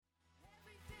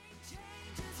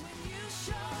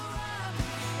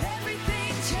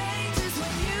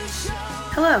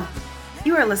Hello,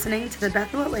 you are listening to the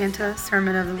Bethel Atlanta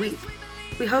Sermon of the Week.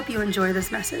 We hope you enjoy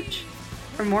this message.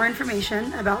 For more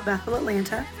information about Bethel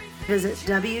Atlanta, visit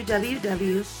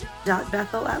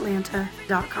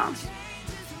www.bethelatlanta.com.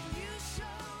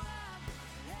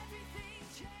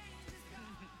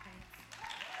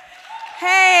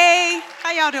 Hey,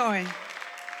 how y'all doing?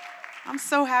 I'm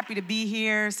so happy to be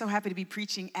here, so happy to be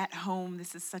preaching at home.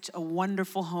 This is such a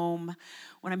wonderful home.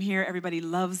 When I'm here, everybody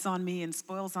loves on me and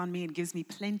spoils on me and gives me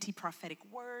plenty prophetic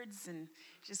words, and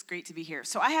it's just great to be here.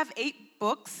 So I have 8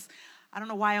 books. I don't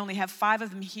know why I only have 5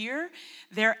 of them here.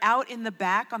 They're out in the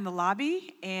back on the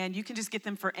lobby, and you can just get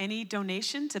them for any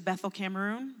donation to Bethel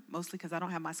Cameroon, mostly because I don't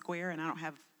have my square and I don't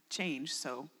have change,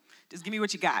 so just give me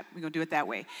what you got. We're going to do it that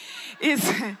way.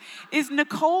 Is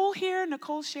Nicole here?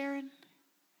 Nicole Sharon?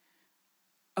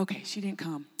 Okay, she didn't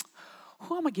come.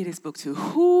 Who I'm going to get his book to?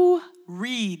 Who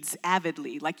reads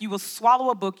avidly? Like you will swallow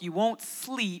a book, you won't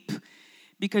sleep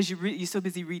because you're so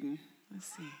busy reading. Let's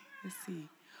see.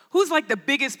 Who's like the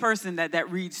biggest person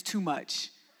that reads too much?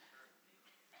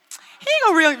 He ain't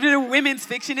going to really do women's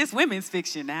fiction. It's women's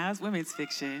fiction now. It's women's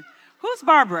fiction. Who's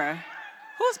Barbara?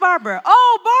 Oh, Barbara.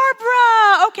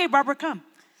 Okay, Barbara, come.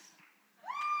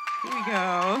 Here we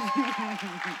go.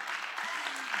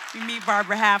 We meet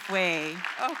Barbara halfway.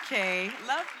 Okay,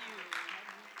 love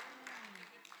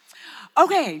you.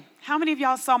 Okay, how many of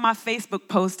y'all saw my Facebook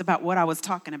post about what I was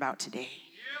talking about today?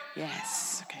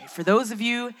 Yes, okay. For those of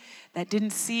you that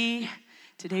didn't see,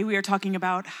 today we are talking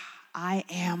about I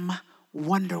Am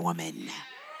Wonder Woman.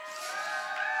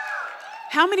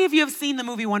 How many of you have seen the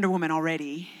movie Wonder Woman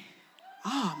already?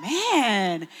 Oh,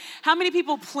 man. How many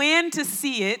people plan to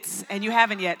see it and you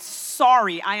haven't yet?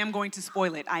 Sorry, I am going to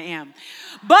spoil it. I am.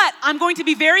 But I'm going to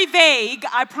be very vague,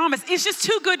 I promise. It's just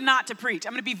too good not to preach.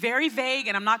 I'm going to be very vague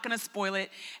and I'm not going to spoil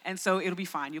it. And so it'll be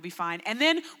fine. You'll be fine. And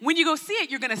then when you go see it,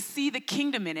 you're going to see the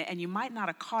kingdom in it and you might not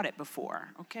have caught it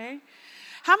before, okay?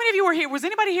 How many of you were here? Was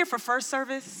anybody here for first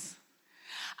service?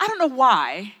 I don't know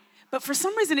why. But for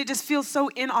some reason, it just feels so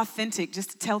inauthentic just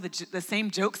to tell the same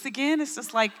jokes again. It's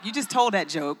just like, you just told that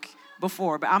joke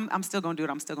before, but I'm still going to do it.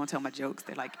 I'm still going to tell my jokes.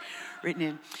 They're like written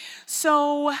in.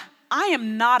 So I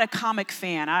am not a comic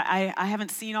fan. I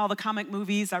haven't seen all the comic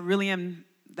movies. I really am.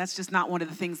 That's just not one of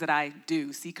the things that I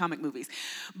do, see comic movies.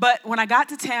 But when I got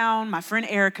to town, my friend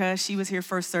Erica, she was here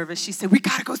first service. She said, we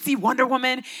got to go see Wonder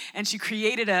Woman. And she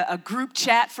created a group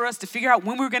chat for us to figure out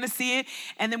when we were going to see it.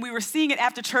 And then we were seeing it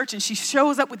after church, and she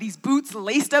shows up with these boots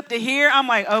laced up to here. I'm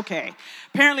like, okay,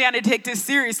 apparently I need to take this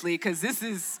seriously because this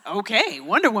is, okay,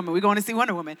 Wonder Woman. We're going to see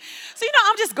Wonder Woman. So,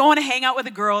 I'm just going to hang out with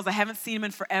the girls. I haven't seen them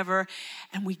in forever.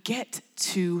 And we get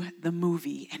to the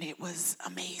movie, and it was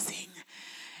amazing.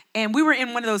 And we were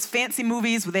in one of those fancy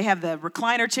movies where they have the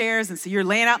recliner chairs, and so you're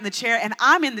laying out in the chair, and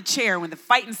I'm in the chair when the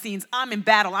fighting scenes, I'm in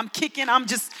battle, I'm kicking, I'm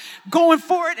just going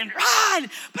for it, and run,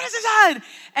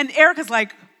 and Erica's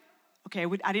like, okay,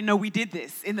 I didn't know we did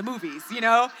this in the movies,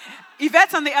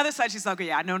 Yvette's on the other side, she's like,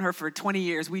 yeah, I've known her for 20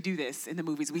 years, we do this in the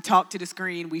movies, we talk to the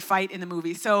screen, we fight in the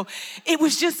movies. So it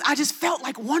was I just felt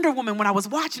like Wonder Woman when I was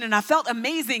watching, and I felt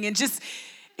amazing, and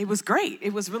it was great,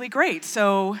 it was really great.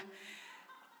 So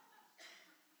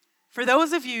for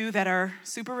those of you that are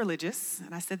super religious,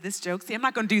 and I said this joke, see, I'm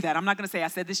not going to do that. I'm not going to say I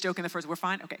said this joke in the first, we're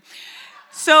fine? Okay.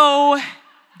 So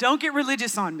don't get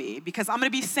religious on me because I'm going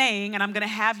to be saying, and I'm going to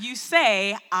have you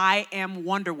say, I am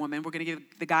Wonder Woman. We're going to give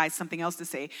the guys something else to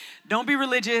say. Don't be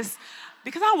religious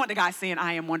because I don't want the guy saying,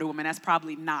 I am Wonder Woman. That's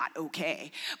probably not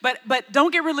okay. But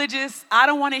don't get religious. I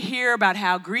don't want to hear about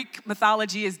how Greek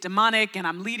mythology is demonic and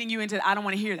I'm leading you into, I don't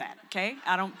want to hear that, okay?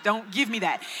 Don't give me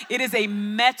that. It is a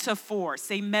metaphor.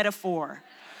 Say metaphor.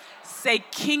 Say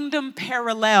kingdom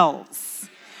parallels.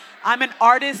 I'm an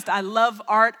artist. I love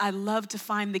art. I love to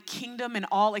find the kingdom in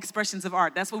all expressions of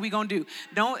art. That's what we're going to do.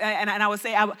 And I would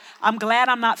say, I'm glad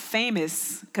I'm not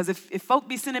famous because if folk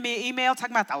be sending me an email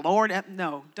talking about the Lord,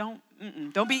 no, don't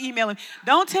be emailing.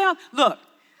 Don't tell, look,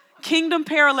 kingdom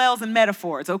parallels and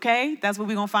metaphors, okay? That's what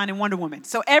we're going to find in Wonder Woman.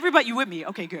 So everybody, you with me?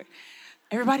 Okay, good.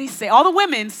 Everybody say, all the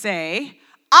women say,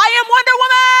 I am Wonder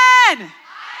Woman!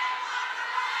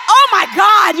 Oh my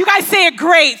God, you guys say it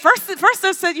great. First I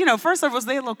said, first I was a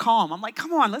little calm. I'm like,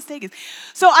 come on, let's take it.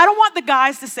 So I don't want the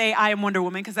guys to say I am Wonder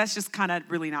Woman because that's just kind of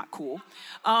really not cool.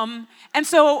 And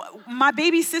so my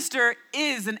baby sister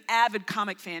is an avid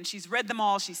comic fan. She's read them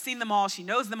all, she's seen them all, she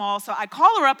knows them all. So I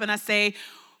call her up and I say,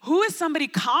 who is somebody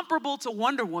comparable to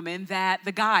Wonder Woman that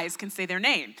the guys can say their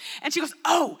name? And she goes,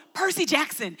 oh, Percy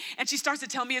Jackson. And she starts to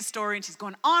tell me a story and she's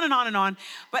going on and on and on.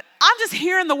 But I'm just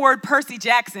hearing the word Percy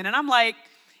Jackson and I'm like,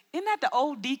 isn't that the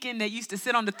old deacon that used to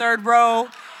sit on the third row?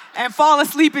 and fall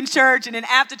asleep in church. And then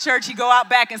after church, he'd go out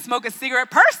back and smoke a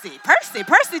cigarette. Percy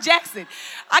Jackson.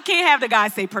 I can't have the guy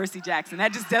say Percy Jackson.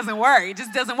 That just doesn't work. It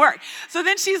just doesn't work. So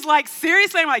then she's like,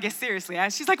 seriously? I'm like, yeah, seriously.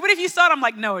 She's like, what if you saw it? I'm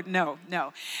like, no.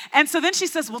 And so then she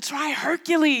says, well, try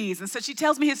Hercules. And so she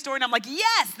tells me his story, and I'm like,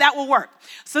 yes, that will work.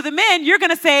 So the men, you're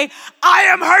going to say, I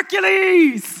am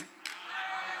Hercules.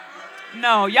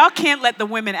 No, y'all can't let the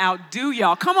women outdo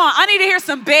y'all. Come on, I need to hear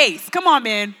some bass. Come on,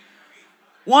 man.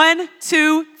 1,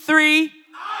 2, 3.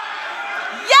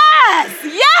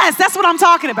 Yes, that's what I'm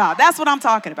talking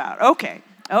about.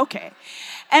 Okay.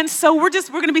 And so we're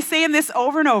going to be saying this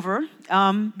over and over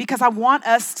because I want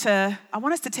us to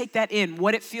take that in,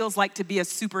 what it feels like to be a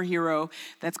superhero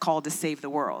that's called to save the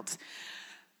world.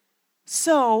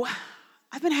 So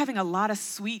I've been having a lot of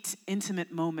sweet,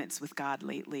 intimate moments with God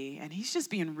lately, and he's just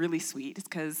being really sweet. It's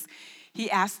because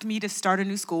he asked me to start a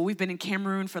new school. We've been in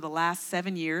Cameroon for the last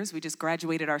 7 years. We just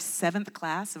graduated our 7th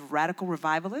class of radical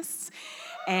revivalists,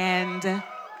 and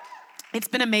it's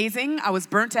been amazing. I was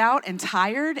burnt out and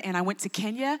tired, and I went to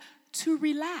Kenya to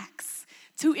relax,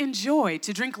 to enjoy,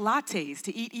 to drink lattes,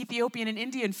 to eat Ethiopian and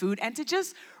Indian food, and to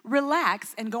just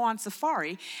relax and go on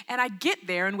safari. And I get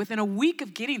there, and within a week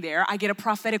of getting there, I get a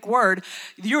prophetic word.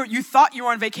 You thought you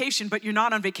were on vacation, but you're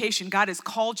not on vacation. God has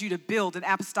called you to build an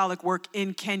apostolic work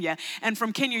in Kenya. And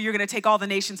from Kenya, you're going to take all the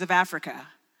nations of Africa.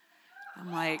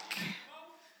 I'm like,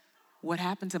 what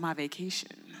happened to my vacation?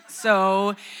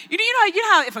 So, you know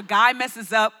how if a guy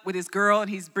messes up with his girl and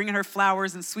he's bringing her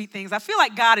flowers and sweet things, I feel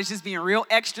like God is just being real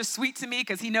extra sweet to me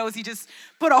because he knows he just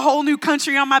put a whole new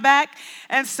country on my back.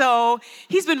 And so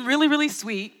he's been really, really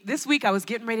sweet. This week I was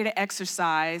getting ready to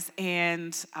exercise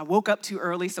and I woke up too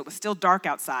early, so it was still dark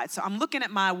outside. So I'm looking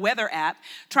at my weather app,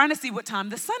 trying to see what time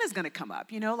the sun is going to come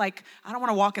up. You know, like I don't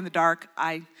want to walk in the dark.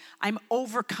 I'm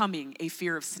overcoming a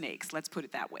fear of snakes. Let's put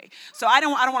it that way. So I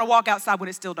don't want to walk outside when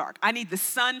it's still dark. I need the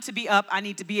sun to be up. I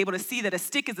need to be able to see that a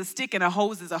stick is a stick and a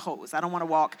hose is a hose. I don't want to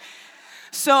walk.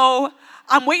 So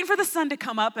I'm waiting for the sun to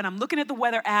come up and I'm looking at the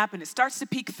weather app and it starts to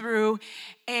peek through.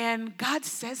 And God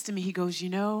says to me, he goes,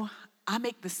 I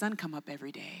make the sun come up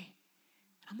every day.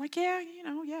 I'm like, yeah,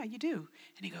 you do.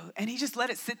 And he just let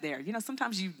it sit there.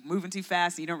 Sometimes you're moving too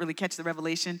fast and you don't really catch the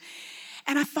revelation.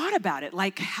 And I thought about it,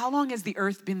 like how long has the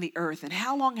earth been the earth? And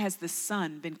how long has the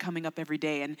sun been coming up every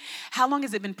day? And how long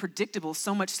has it been predictable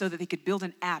so much so that they could build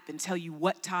an app and tell you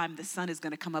what time the sun is going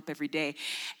to come up every day?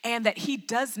 And that he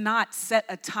does not set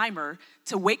a timer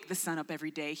to wake the sun up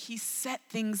every day. He set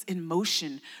things in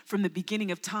motion from the beginning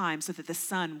of time so that the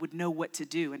sun would know what to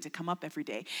do and to come up every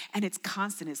day. And it's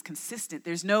constant, it's consistent.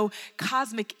 There's no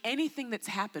cosmic anything that's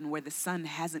happened where the sun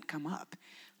hasn't come up.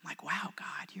 I'm like, wow,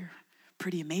 God, you're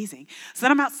pretty amazing. So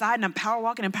then I'm outside and I'm power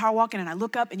walking and I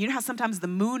look up and you know how sometimes the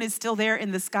moon is still there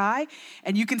in the sky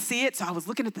and you can see it. So I was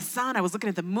looking at the sun, I was looking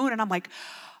at the moon and I'm like,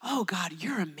 oh God,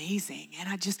 you're amazing.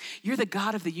 And you're the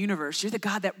God of the universe. You're the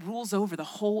God that rules over the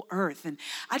whole earth. And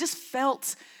I just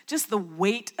felt just the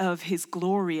weight of his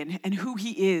glory and who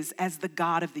he is as the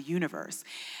God of the universe.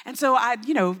 And so I,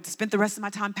 spent the rest of my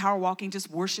time power walking,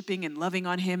 just worshiping and loving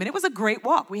on him. And it was a great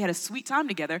walk. We had a sweet time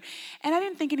together and I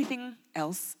didn't think anything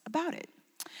else about it.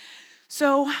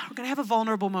 So we're going to have a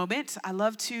vulnerable moment. I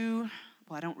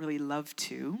don't really love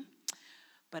to,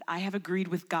 but I have agreed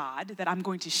with God that I'm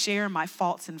going to share my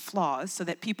faults and flaws so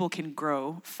that people can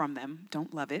grow from them.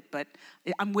 Don't love it, but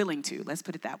I'm willing to. Let's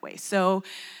put it that way. So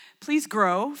please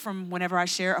grow from whenever I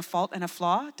share a fault and a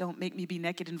flaw. Don't make me be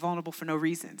naked and vulnerable for no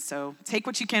reason. So take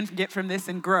what you can get from this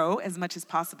and grow as much as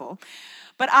possible.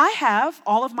 But I have,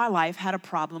 all of my life, had a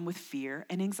problem with fear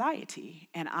and anxiety.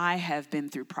 And I have been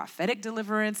through prophetic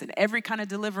deliverance and every kind of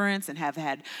deliverance and have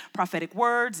had prophetic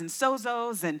words and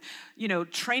sozos and,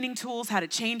 training tools, how to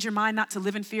change your mind not to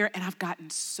live in fear. And I've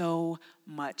gotten so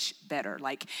much better.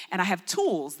 And I have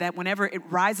tools that whenever it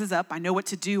rises up, I know what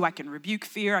to do. I can rebuke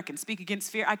fear. I can speak against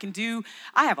fear.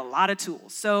 I have a lot of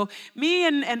tools. So me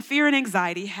and fear and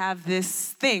anxiety have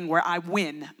this thing where I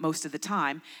win most of the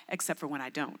time, except for when I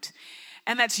don't.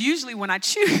 And that's usually when I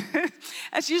choose.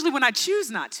 That's usually when I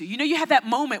choose not to. You have that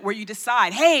moment where you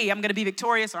decide, hey, I'm going to be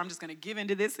victorious, or I'm just going to give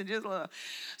into this and just.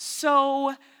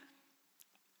 So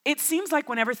it seems like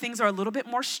whenever things are a little bit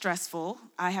more stressful,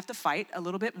 I have to fight a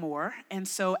little bit more. And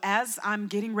so as I'm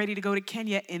getting ready to go to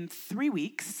Kenya in 3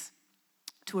 weeks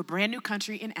to a brand new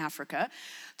country in Africa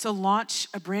to launch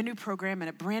a brand new program in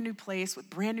a brand new place with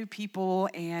brand new people,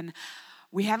 and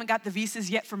we haven't got the visas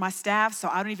yet for my staff, so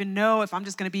I don't even know if I'm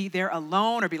just going to be there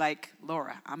alone or be like,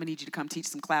 Laura, I'm going to need you to come teach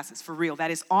some classes, for real.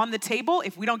 That is on the table.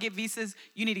 If we don't get visas,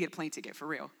 you need to get a plane ticket, for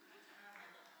real.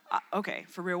 Okay,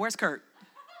 for real. Where's Kurt?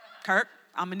 Kurt,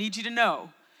 I'm going to need you to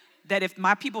know. that if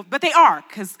my people, but they are,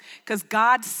 because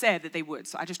God said that they would.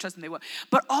 So I just trust them they would.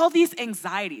 But all these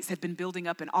anxieties have been building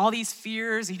up and all these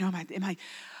fears, am I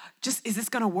just, is this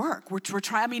gonna work? We're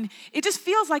trying, it just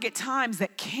feels like at times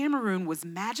that Cameroon was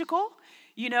magical,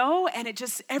 and it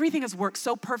just, everything has worked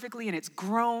so perfectly and it's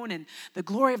grown and the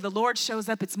glory of the Lord shows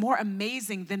up. It's more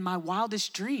amazing than my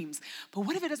wildest dreams. But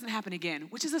what if it doesn't happen again?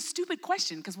 Which is a stupid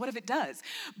question, because what if it does?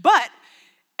 But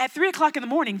at 3 o'clock in the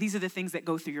morning, these are the things that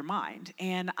go through your mind.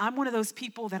 And I'm one of those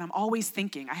people that I'm always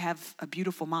thinking. I have a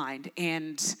beautiful mind,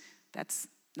 and that's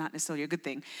not necessarily a good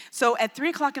thing. So at 3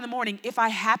 o'clock in the morning, if I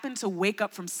happen to wake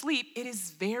up from sleep, it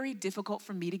is very difficult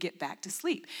for me to get back to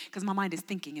sleep because my mind is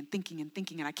thinking and thinking and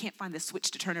thinking, and I can't find the switch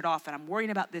to turn it off, and I'm worrying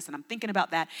about this, and I'm thinking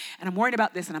about that, and I'm worrying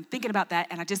about this, and I'm thinking about that,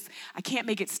 and I can't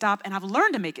make it stop, and I've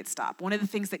learned to make it stop. One of the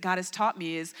things that God has taught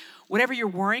me is whatever you're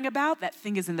worrying about, that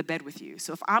thing is in the bed with you.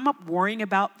 So if I'm up worrying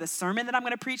about the sermon that I'm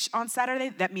going to preach on Saturday,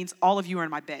 that means all of you are in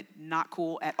my bed. Not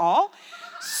cool at all.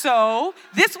 So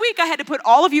this week I had to put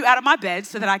all of you out of my bed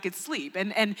so that I could sleep.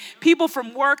 And people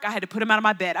from work, I had to put them out of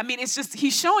my bed. It's just,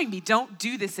 he's showing me, don't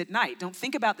do this at night. Don't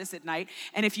think about this at night.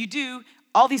 And if you do,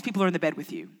 all these people are in the bed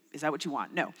with you. Is that what you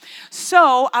want? No.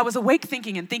 So I was awake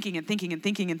thinking and thinking and thinking and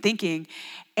thinking and thinking.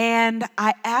 And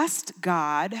I asked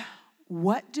God,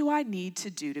 what do I need to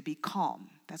do to be calm?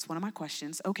 That's one of my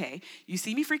questions. Okay, you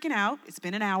see me freaking out. It's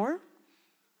been an hour.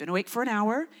 Been awake for an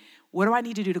hour. What do I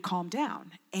need to do to calm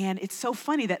down? And it's so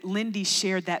funny that Lindy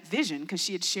shared that vision because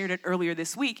she had shared it earlier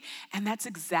this week, and that's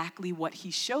exactly what he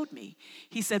showed me.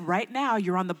 He said, right now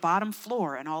you're on the bottom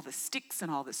floor, and all the sticks and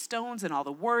all the stones and all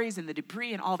the worries and the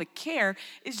debris and all the care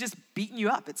is just beating you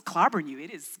up. It's clobbering you.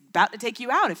 It is about to take you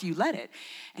out if you let it.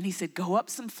 And he said, go up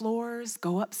some floors,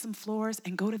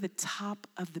 and go to the top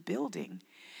of the building,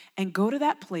 and go to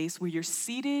that place where you're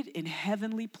seated in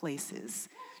heavenly places,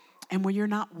 and where you're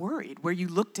not worried, where you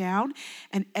look down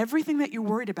and everything that you're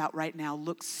worried about right now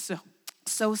looks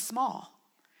so small.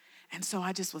 And so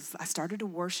I started to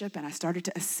worship and I started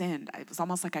to ascend. It was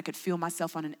almost like I could feel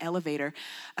myself on an elevator,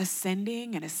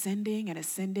 ascending and ascending and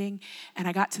ascending. And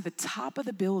I got to the top of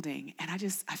the building and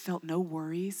I felt no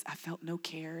worries. I felt no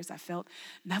cares. I felt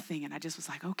nothing. And I just was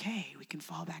like, okay, we can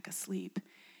fall back asleep.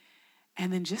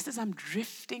 And then just as I'm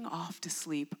drifting off to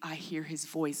sleep, I hear his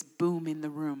voice boom in the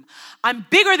room. I'm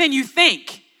bigger than you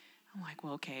think. I'm like,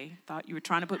 well, okay, thought you were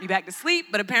trying to put me back to sleep,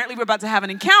 but apparently we're about to have an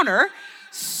encounter.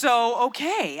 So,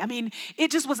 okay.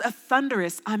 It just was a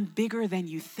thunderous, I'm bigger than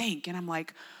you think. And I'm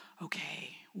like,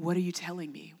 okay, what are you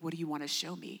telling me? What do you want to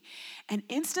show me? And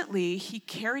instantly, he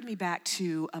carried me back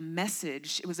to a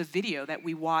message. It was a video that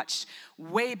we watched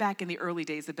way back in the early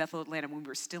days of Bethel, Atlanta, when we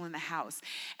were still in the house.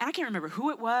 And I can't remember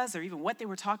who it was or even what they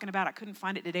were talking about. I couldn't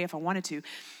find it today if I wanted to.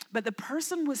 But the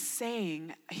person was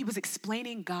saying, he was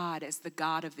explaining God as the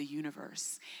God of the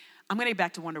universe. I'm going to get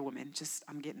back to Wonder Woman.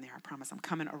 I'm getting there, I promise. I'm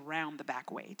coming around the back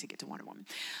way to get to Wonder Woman.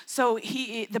 So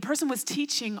the person was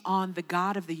teaching on the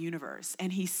God of the universe.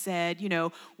 And he said,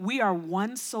 we are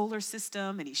one solar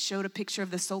system. And he showed a picture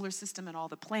of the solar system and all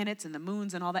the planets and the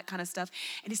moons and all that kind of stuff.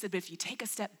 And he said, but if you take a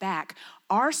step back,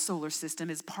 our solar system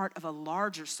is part of a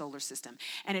larger solar system.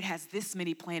 And it has this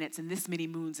many planets and this many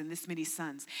moons and this many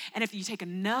suns. And if you take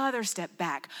another step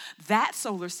back, that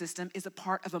solar system is a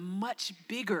part of a much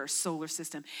bigger solar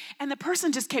system. And the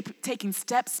person just kept taking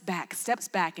steps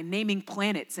back, and naming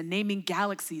planets and naming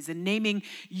galaxies and naming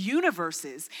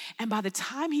universes. And by the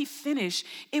time he finished,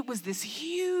 it was this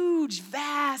huge,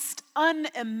 vast,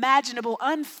 unimaginable,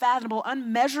 unfathomable,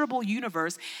 unmeasurable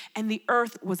universe. And the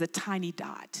earth was a tiny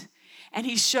dot. And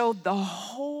he showed the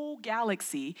whole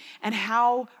galaxy and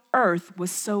how earth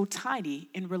was so tiny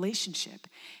in relationship.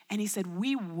 And he said,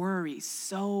 we worry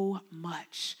so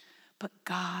much, but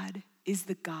God is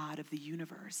the God of the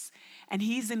universe. And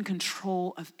he's in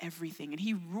control of everything. And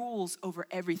he rules over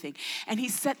everything. And he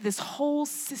set this whole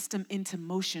system into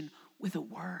motion with a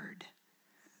word.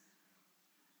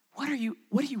 What are you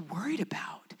worried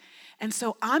about? And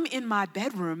so I'm in my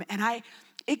bedroom and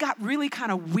it got really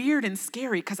kind of weird and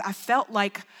scary because I felt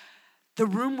like the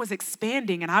room was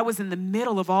expanding and I was in the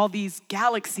middle of all these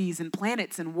galaxies and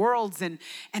planets and worlds and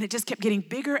it just kept getting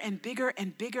bigger and bigger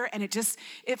and bigger and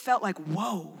it felt like,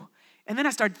 whoa. And then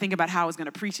I started thinking about how I was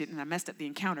going to preach it, and I messed up the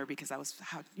encounter because I was,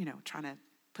 trying to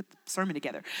put the sermon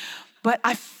together. But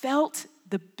I felt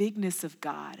the bigness of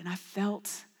God, and I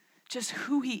felt just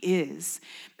who he is.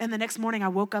 And the next morning I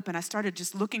woke up and I started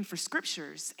just looking for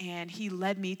scriptures, and he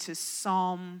led me to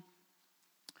Psalm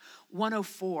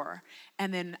 104,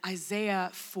 and then Isaiah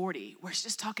 40, where it's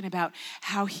just talking about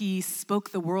how he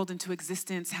spoke the world into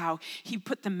existence, how he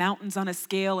put the mountains on a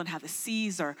scale, and how the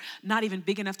seas are not even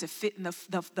big enough to fit in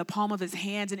the palm of his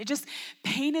hands. And it just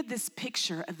painted this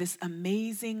picture of this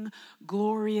amazing,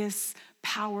 glorious,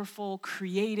 powerful,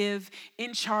 creative,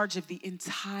 in charge of the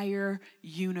entire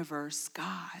universe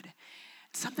God.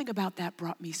 Something about that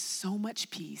brought me so much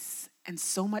peace and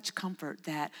so much comfort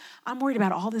that I'm worried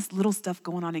about all this little stuff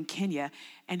going on in Kenya,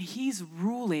 and he's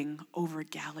ruling over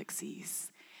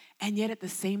galaxies. And yet at the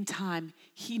same time,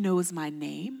 he knows my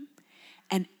name,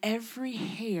 and every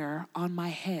hair on my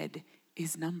head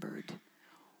is numbered.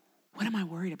 What am I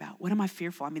worried about? What am I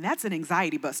fearful? I mean, that's an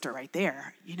anxiety buster right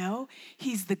there, you know?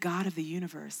 He's the God of the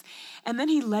universe. And then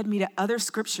he led me to other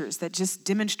scriptures that just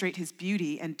demonstrate his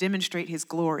beauty and demonstrate his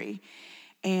glory.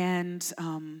 And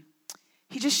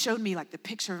he just showed me like the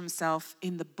picture of himself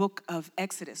in the book of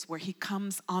Exodus, where he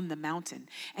comes on the mountain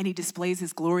and he displays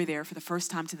his glory there for the first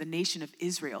time to the nation of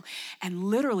Israel. And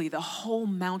literally the whole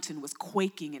mountain was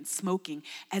quaking and smoking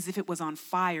as if it was on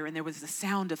fire. And there was the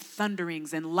sound of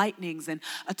thunderings and lightnings and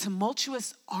a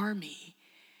tumultuous army.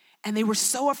 And they were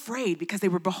so afraid because they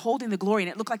were beholding the glory, and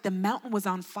it looked like the mountain was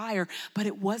on fire, but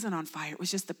it wasn't on fire. It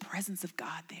was just the presence of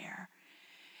God there.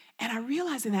 And I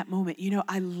realized in that moment, you know,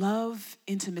 I love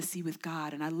intimacy with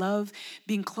God and I love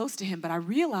being close to him, but I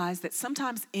realized that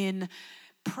sometimes in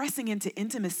pressing into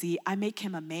intimacy, I make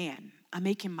him a man. I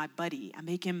make him my buddy. I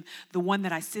make him the one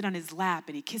that I sit on his lap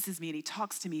and he kisses me and he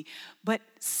talks to me. But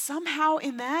somehow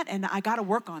in that, and I got to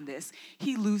work on this,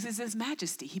 he loses his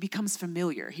majesty. He becomes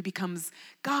familiar. He becomes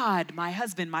God, my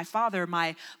husband, my father,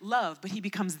 my love, but he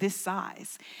becomes this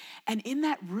size. And in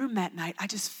that room that night, I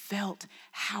just felt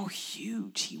how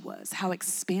huge he was, how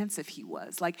expansive he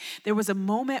was. Like there was a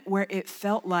moment where it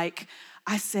felt like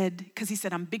I said, because he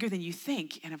said, I'm bigger than you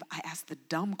think. And I asked the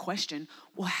dumb question,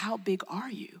 well, how big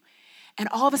are you? And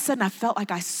all of a sudden, I felt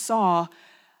like I saw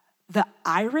the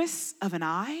iris of an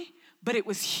eye, but it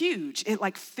was huge. It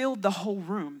like filled the whole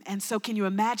room. And so can you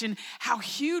imagine how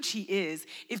huge he is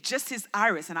if just his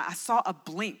iris, and I saw a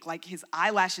blink, like his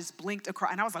eyelashes blinked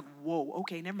across, and I was like, whoa,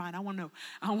 okay, never mind, I want to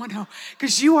know.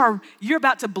 Because you're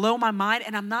about to blow my mind,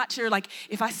 and I'm not sure, like,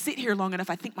 if I sit here long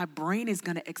enough, I think my brain is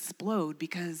going to explode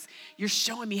because you're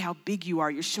showing me how big you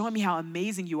are. You're showing me how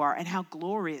amazing you are and how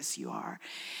glorious you are.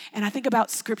 And I think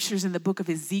about scriptures in the book of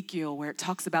Ezekiel where it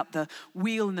talks about the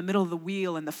wheel in the middle of the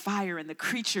wheel and the fire and the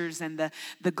creatures and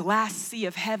the glass sea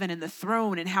of heaven and the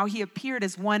throne, and how he appeared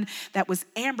as one that was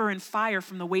amber and fire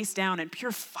from the waist down and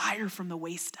pure fire from the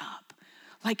waist up.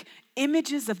 Like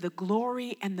images of the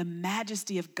glory and the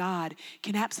majesty of God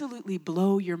can absolutely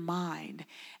blow your mind,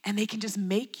 and they can just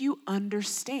make you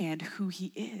understand who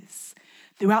he is.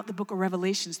 Throughout the book of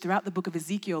Revelations, throughout the book of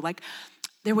Ezekiel, like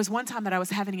there was one time that I was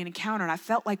having an encounter and I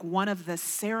felt like one of the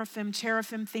cherubim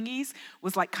thingies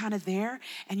was like kind of there.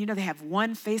 And you know, they have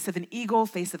one face of an eagle,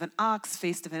 face of an ox,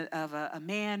 face of a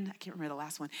man. I can't remember the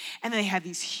last one. And they have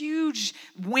these huge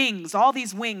wings, all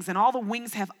these wings, and all the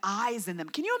wings have eyes in them.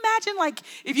 Can you imagine, like,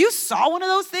 if you saw one of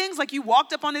those things, like you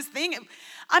walked up on this thing?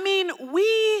 I mean,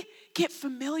 we get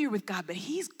familiar with God, but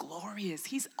he's glorious.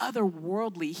 He's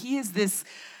otherworldly. He is this.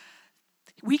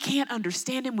 We can't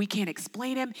understand him. We can't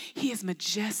explain him. He is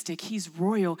majestic. He's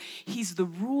royal. He's the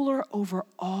ruler over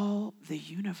all the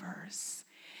universe.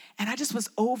 And I just was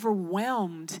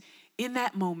overwhelmed in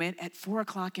that moment at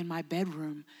 4:00 in my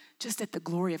bedroom, just at the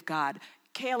glory of God.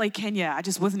 KLA Kenya, I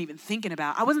just wasn't even thinking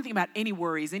about. I wasn't thinking about any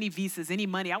worries, any visas, any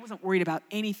money. I wasn't worried about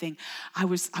anything. I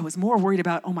was more worried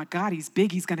about, oh my God, he's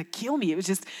big. He's going to kill me. It was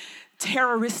just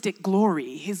terroristic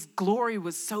glory. His glory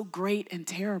was so great and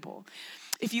terrible.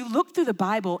 If you look through the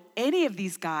Bible, any of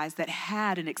these guys that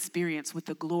had an experience with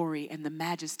the glory and the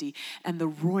majesty and the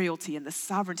royalty and the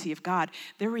sovereignty of God,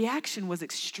 their reaction was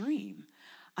extreme.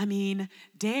 I mean,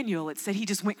 Daniel, it said he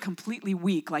just went completely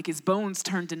weak, like his bones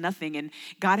turned to nothing, and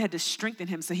God had to strengthen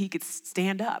him so he could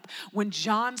stand up. When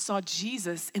John saw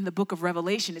Jesus in the book of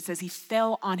Revelation, it says he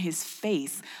fell on his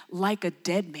face like a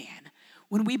dead man.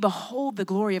 When we behold the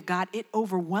glory of God, it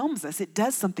overwhelms us. It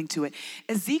does something to it.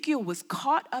 Ezekiel was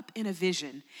caught up in a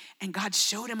vision, and God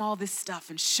showed him all this stuff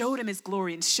and showed him his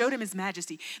glory and showed him his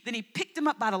majesty. Then he picked him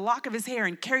up by the lock of his hair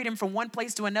and carried him from one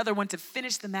place to another one to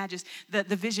finish the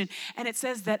vision. And it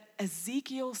says that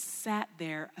Ezekiel sat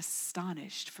there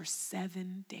astonished for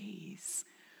 7 days.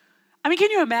 I mean,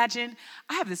 can you imagine?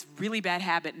 I have this really bad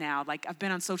habit now. Like, I've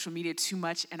been on social media too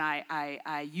much, and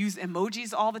I use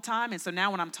emojis all the time. And so now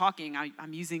when I'm talking,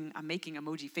 I'm making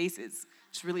emoji faces.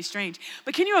 It's really strange.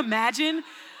 But can you imagine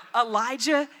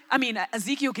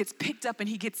Ezekiel gets picked up and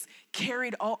he gets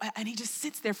carried and he just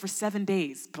sits there for 7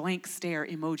 days, blank stare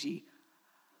emoji.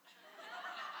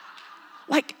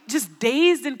 Like just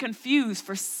dazed and confused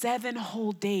for 7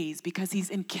 whole days because he's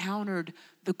encountered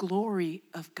the glory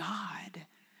of God.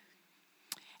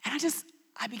 And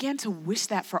I began to wish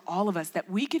that for all of us, that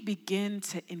we could begin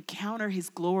to encounter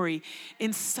his glory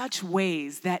in such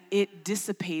ways that it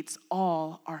dissipates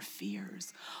all our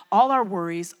fears, all our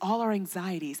worries, all our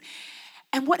anxieties.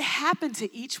 And what happened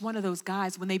to each one of those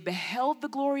guys when they beheld the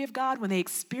glory of God, when they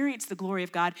experienced the glory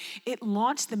of God, it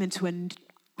launched them into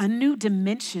a new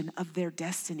dimension of their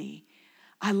destiny.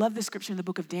 I love the scripture in the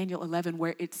book of Daniel 11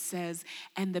 where it says,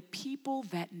 and the people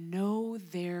that know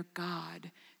their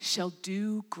God shall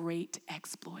do great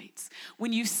exploits.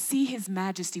 When you see his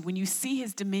majesty, when you see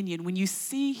his dominion, when you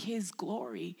see his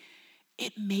glory,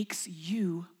 it makes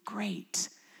you great.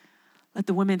 Let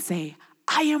the women say,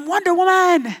 I am Wonder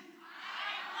Woman. Yes.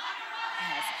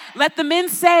 Let the men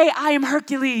say, I am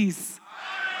Hercules.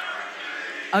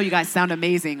 Oh, you guys sound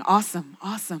amazing. Awesome.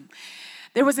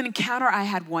 There was an encounter I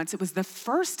had once. It was the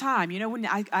first time, when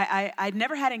I'd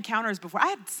never had encounters before. I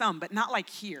had some, but not like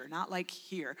here.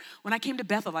 When I came to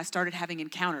Bethel, I started having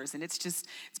encounters, and it's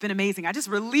been amazing. I just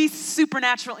released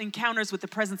supernatural encounters with the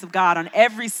presence of God on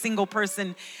every single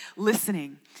person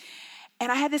listening. And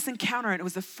I had this encounter, and it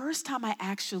was the first time I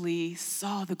actually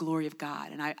saw the glory of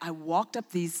God. And I walked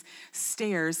up these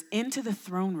stairs into the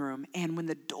throne room, and when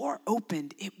the door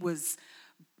opened, it was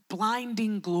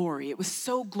blinding glory. It was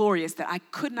so glorious that I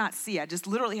could not see. I just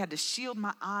literally had to shield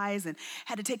my eyes and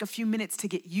had to take a few minutes to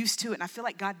get used to it. And I feel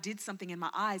like God did something in my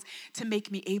eyes to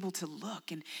make me able to look.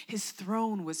 And his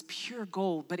throne was pure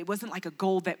gold, but it wasn't like a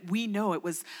gold that we know. It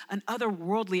was an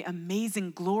otherworldly,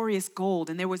 amazing, glorious gold.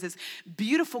 And there was this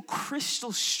beautiful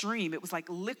crystal stream. It was like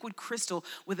liquid crystal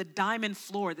with a diamond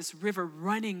floor, this river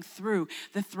running through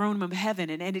the throne room of heaven.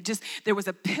 And there was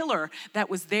a pillar that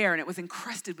was there, and it was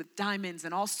encrusted with diamonds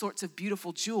and all sorts of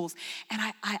beautiful jewels. And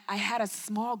I had a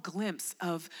small glimpse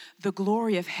of the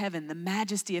glory of heaven, the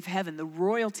majesty of heaven, the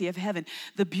royalty of heaven,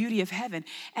 the beauty of heaven.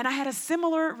 And I had a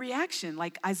similar reaction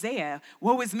like Isaiah.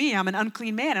 Woe is me, I'm an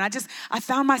unclean man. And I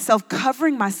found myself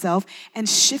covering myself and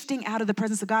shifting out of the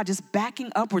presence of God, just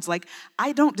backing upwards like,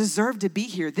 I don't deserve to be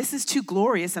here. This is too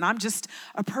glorious, and I'm just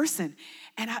a person.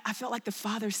 And I felt like the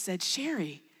Father said,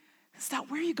 Sherry, stop,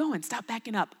 where are you going? Stop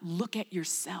backing up. Look at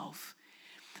yourself.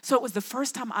 So it was the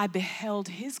first time I beheld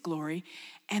his glory.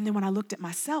 And then when I looked at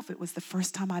myself, it was the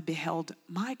first time I beheld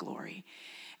my glory.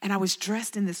 And I was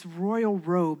dressed in this royal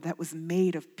robe that was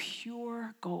made of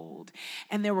pure gold.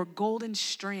 And there were golden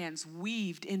strands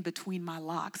weaved in between my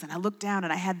locks. And I looked down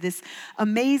and I had this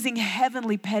amazing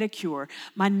heavenly pedicure.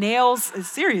 My nails,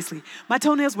 seriously, my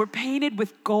toenails were painted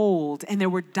with gold and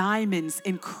there were diamonds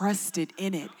encrusted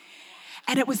in it.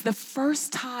 And it was the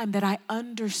first time that I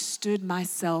understood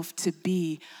myself to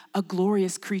be a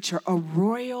glorious creature, a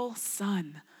royal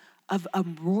son of a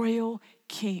royal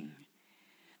king.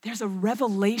 There's a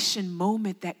revelation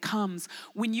moment that comes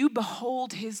when you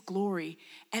behold his glory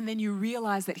and then you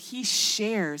realize that he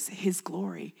shares his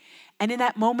glory. And in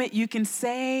that moment you can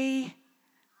say,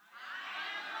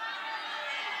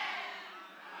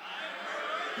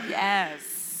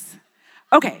 yes.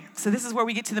 Okay, so this is where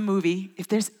we get to the movie. If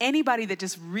there's anybody that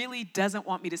just really doesn't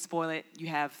want me to spoil it, you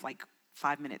have like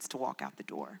 5 minutes to walk out the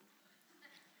door.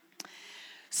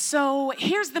 So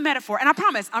here's the metaphor, and I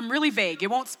promise I'm really vague. It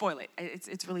won't spoil it.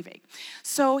 It's really vague.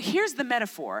 So here's the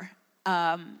metaphor.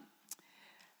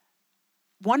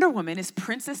 Wonder Woman is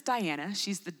Princess Diana.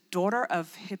 She's the daughter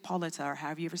of Hippolyta, or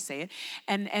however you ever say it.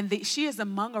 And she is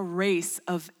among a race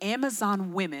of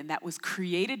Amazon women that was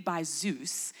created by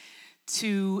Zeus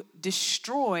to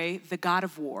destroy the god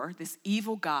of war, this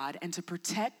evil god, and to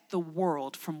protect the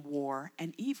world from war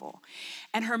and evil.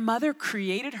 And her mother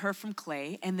created her from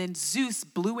clay, and then Zeus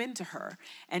blew into her,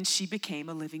 and she became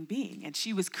a living being. And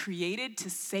she was created to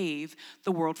save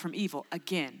the world from evil.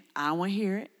 Again, I don't want to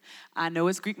hear it. I know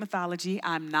it's Greek mythology.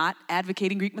 I'm not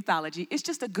advocating Greek mythology. It's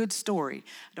just a good story.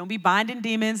 Don't be binding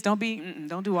demons. Don't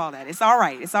do all that. It's all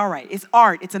right. It's all right. It's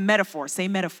art. It's a metaphor. Say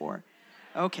metaphor.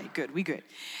 Okay, good. We good.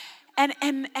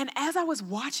 And as I was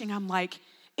watching, I'm like,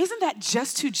 isn't that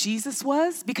just who Jesus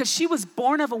was? Because she was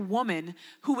born of a woman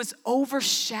who was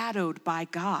overshadowed by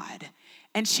God.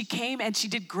 And she came and she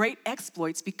did great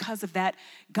exploits because of that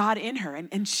God in her.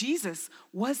 And Jesus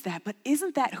was that. But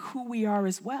isn't that who we are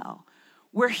as well?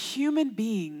 We're human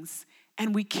beings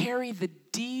and we carry the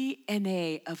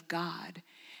DNA of God.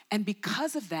 And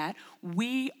because of that,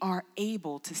 we are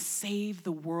able to save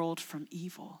the world from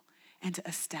evil and to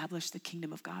establish the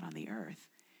kingdom of God on the earth.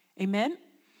 Amen?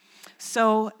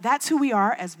 So that's who we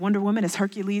are as Wonder Woman, as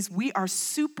Hercules. We are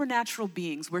supernatural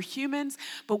beings. We're humans,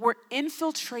 but we're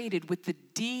infiltrated with the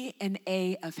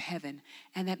DNA of heaven.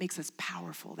 And that makes us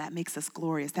powerful. That makes us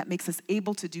glorious. That makes us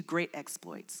able to do great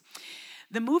exploits.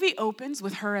 The movie opens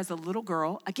with her as a little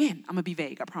girl. Again, I'm gonna be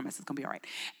vague, I promise it's gonna be all right.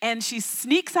 And she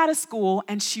sneaks out of school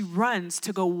and she runs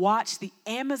to go watch the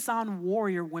Amazon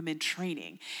warrior women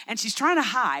training. And she's trying to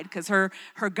hide because her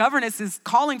governess is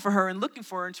calling for her and looking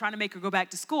for her and trying to make her go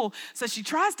back to school. So she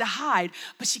tries to hide,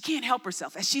 but she can't help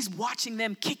herself. As she's watching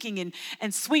them kicking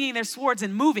and swinging their swords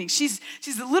and moving, she's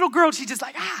a little girl, she's just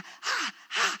like,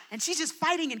 and she's just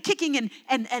fighting and kicking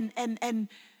and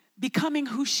becoming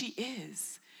who she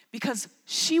is. Because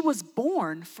she was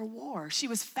born for war. She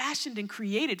was fashioned and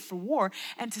created for war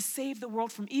and to save the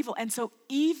world from evil. And so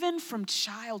even from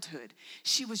childhood,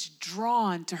 she was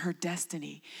drawn to her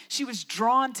destiny. She was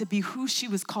drawn to be who she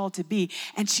was called to be.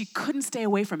 And she couldn't stay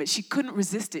away from it. She couldn't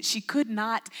resist it. She could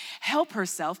not help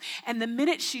herself. And the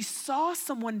minute she saw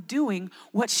someone doing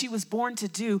what she was born to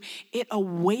do, it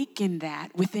awakened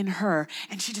that within her.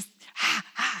 And she just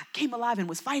came alive and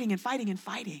was fighting and fighting and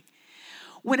fighting.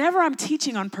 Whenever I'm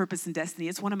teaching on purpose and destiny,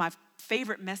 it's one of my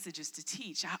favorite messages to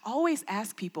teach. I always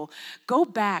ask people, go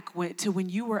back to when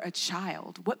you were a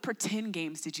child. What pretend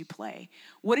games did you play?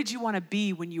 What did you want to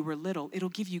be when you were little? It'll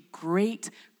give you great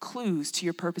clues to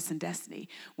your purpose and destiny.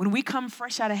 When we come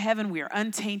fresh out of heaven, we are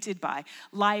untainted by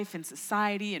life and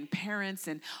society and parents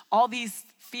and all these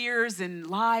fears and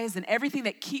lies and everything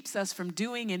that keeps us from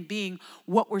doing and being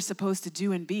what we're supposed to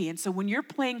do and be. And so when you're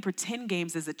playing pretend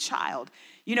games as a child,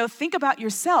 think about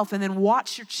yourself and then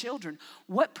watch your children.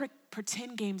 What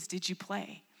pretend games did you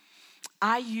play?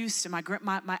 I used to, my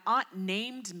aunt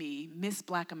named me Miss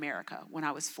Black America when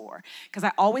I was 4 because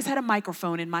I always had a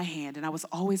microphone in my hand and I was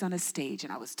always on a stage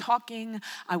and I was talking,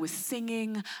 I was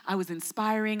singing, I was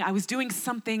inspiring, I was doing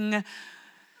something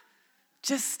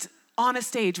just on a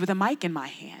stage with a mic in my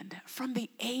hand from the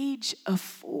age of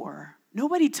 4.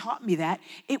 Nobody taught me that.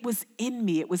 It was in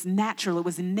me. It was natural. It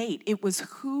was innate. It was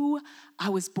who I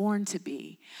was born to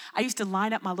be. I used to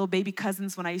line up my little baby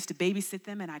cousins when I used to babysit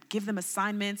them, and I'd give them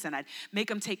assignments, and I'd make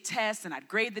them take tests, and I'd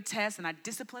grade the tests, and I'd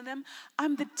discipline them.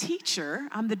 I'm the teacher.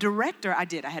 I'm the director. I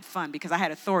had fun because I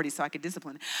had authority so I could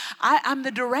discipline. I'm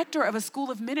the director of a school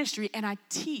of ministry, and I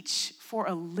teach for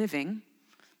a living.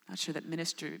 Not sure that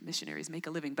missionaries make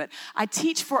a living, but I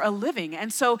teach for a living.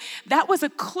 And so that was a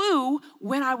clue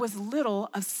when I was little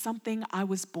of something I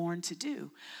was born to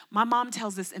do. My mom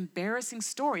tells this embarrassing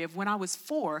story of when I was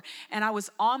 4 and I was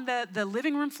on the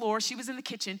living room floor. She was in the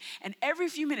kitchen, and every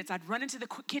few minutes I'd run into the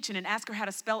kitchen and ask her how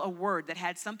to spell a word that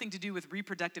had something to do with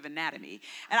reproductive anatomy.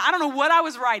 And I don't know what I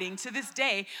was writing to this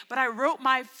day, but I wrote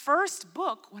my first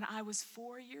book when I was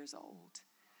 4 years old.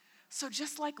 So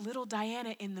just like little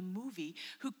Diana in the movie,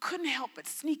 who couldn't help but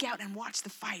sneak out and watch the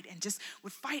fight and just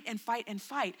would fight and fight and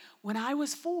fight, when I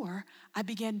was 4, I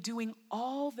began doing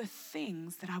all the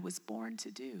things that I was born to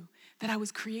do, that I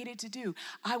was created to do.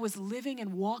 I was living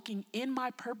and walking in my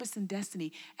purpose and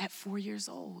destiny at 4 years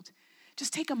old.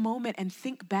 Just take a moment and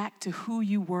think back to who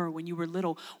you were when you were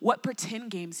little. What pretend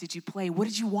games did you play? What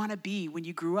did you want to be when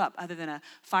you grew up, other than a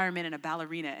fireman and a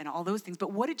ballerina and all those things?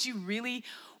 But what did you really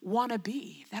want to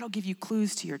be? That'll give you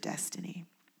clues to your destiny.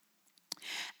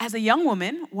 As a young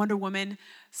woman, Wonder Woman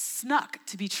snuck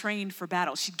to be trained for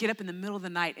battle. She'd get up in the middle of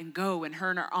the night and go, and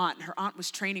her aunt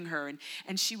was training her,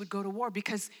 and she would go to war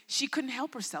because she couldn't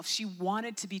help herself. She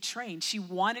wanted to be trained. She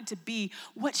wanted to be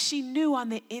what she knew on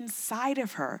the inside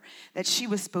of her that she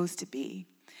was supposed to be.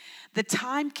 The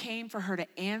time came for her to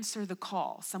answer the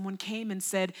call. Someone came and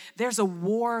said, there's a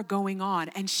war going on.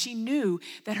 And she knew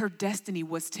that her destiny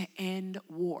was to end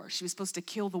war. She was supposed to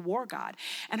kill the war god.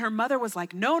 And her mother was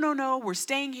like, no, we're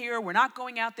staying here. We're not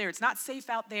going out there. It's not safe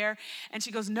out there. And she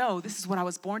goes, no, this is what I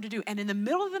was born to do. And in the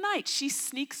middle of the night, she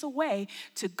sneaks away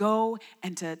to go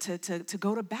and to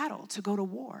go to battle, to go to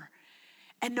war.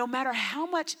 And no matter how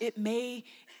much it may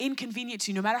inconvenience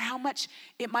you, no matter how much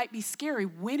it might be scary,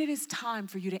 when it is time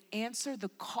for you to answer the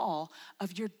call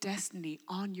of your destiny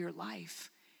on your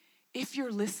life, if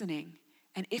you're listening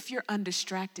and if you're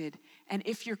undistracted and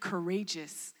if you're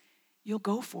courageous, you'll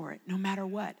go for it no matter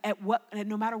what,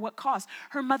 no matter what cost.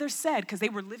 Her mother said, because they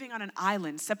were living on an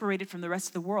island separated from the rest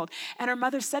of the world, and her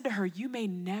mother said to her, you may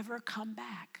never come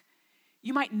back.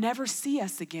 You might never see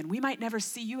us again. We might never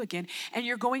see you again. And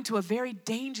you're going to a very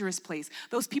dangerous place.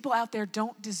 Those people out there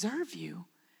don't deserve you.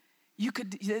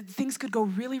 things could go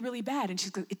really, really bad. And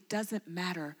she's like, it doesn't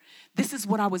matter. This is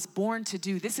what I was born to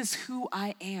do. This is who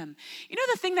I am. You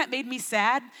know the thing that made me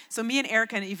sad? So me and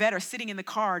Erica and Yvette are sitting in the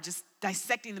car just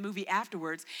dissecting the movie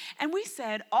afterwards. And we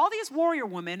said, all these warrior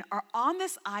women are on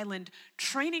this island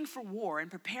training for war and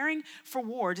preparing for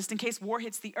war just in case war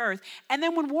hits the earth. And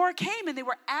then when war came and they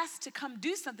were asked to come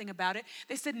do something about it,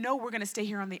 they said, no, we're going to stay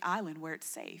here on the island where it's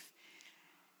safe.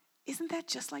 Isn't that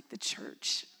just like the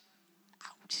church?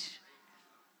 Ouch.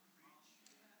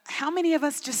 How many of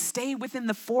us just stay within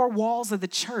the four walls of the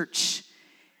church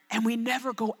and we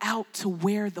never go out to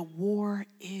where the war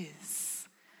is?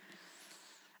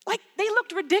 Like, they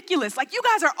looked ridiculous. Like, you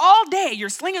guys are all day, you're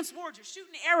slinging swords, you're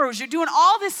shooting arrows, you're doing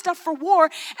all this stuff for war.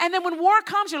 And then when war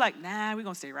comes, you're like, nah, we're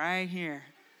going to stay right here.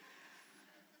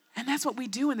 And that's what we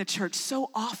do in the church so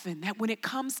often, that when it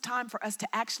comes time for us to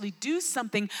actually do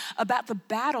something about the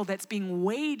battle that's being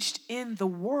waged in the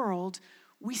world,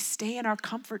 we stay in our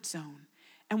comfort zone.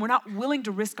 And we're not willing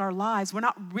to risk our lives. We're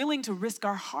not willing to risk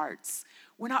our hearts.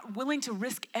 We're not willing to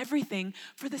risk everything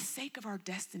for the sake of our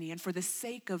destiny and for the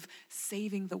sake of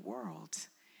saving the world.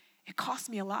 It cost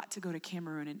me a lot to go to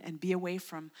Cameroon and be away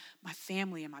from my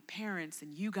family and my parents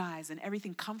and you guys and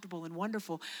everything comfortable and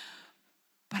wonderful.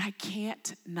 But I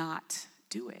can't not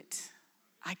do it.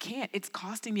 I can't. It's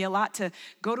costing me a lot to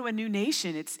go to a new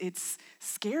nation. It's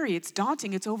scary. It's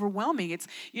daunting. It's overwhelming.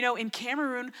 In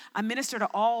Cameroon, I minister to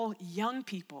all young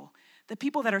people. The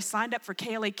people that are signed up for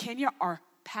KLA Kenya are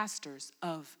pastors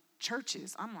of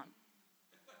churches. I'm like,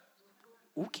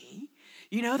 okay.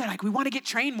 They're like, we want to get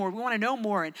trained more. We want to know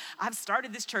more. And I've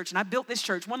started this church and I built this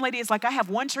church. One lady is like, I have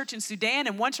one church in Sudan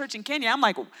and one church in Kenya. I'm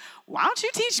like, why don't you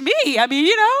teach me?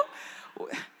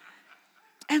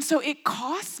 And so it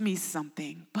costs me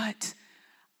something, but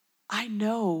I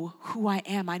know who I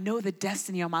am. I know the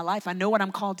destiny of my life. I know what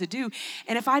I'm called to do.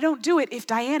 And if I don't do it,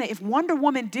 if Wonder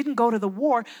Woman didn't go to the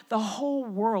war, the whole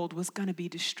world was going to be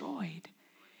destroyed.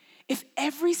 If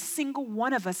every single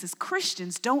one of us as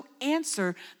Christians don't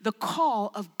answer the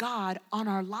call of God on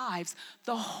our lives,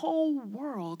 the whole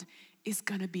world is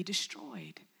going to be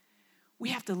destroyed. We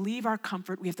have to leave our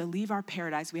comfort. We have to leave our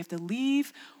paradise. We have to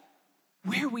leave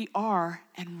where we are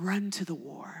and run to the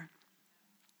war.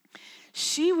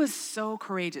 She was so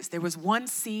courageous. There was one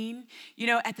scene,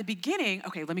 at the beginning,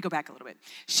 okay, let me go back a little bit.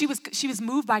 She was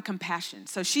moved by compassion.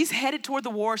 So she's headed toward the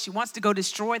war. She wants to go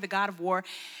destroy the god of war.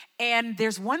 And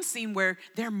there's one scene where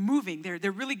they're moving.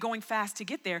 They're really going fast to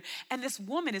get there. And this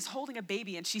woman is holding a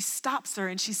baby and she stops her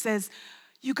and she says,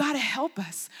 you got to help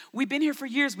us. We've been here for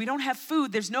years. We don't have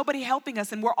food. There's nobody helping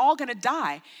us and we're all going to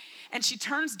die. And she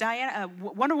turns,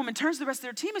 Wonder Woman turns to the rest of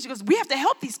their team and she goes, we have to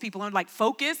help these people. And I'm like,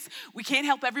 focus. We can't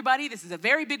help everybody. This is a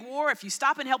very big war. If you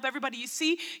stop and help everybody you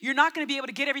see, you're not going to be able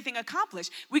to get everything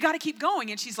accomplished. We got to keep going.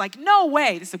 And she's like, no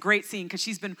way. This is a great scene because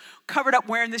she's been covered up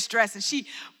wearing this dress and she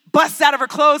busts out of her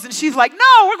clothes and she's like,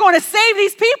 no, we're going to save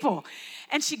these people.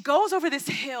 And she goes over this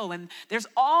hill and there's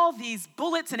all these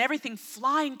bullets and everything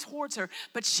flying towards her,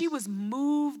 but she was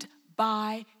moved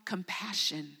by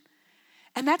compassion.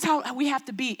 And that's how we have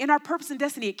to be. In our purpose and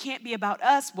destiny, it can't be about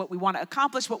us, what we want to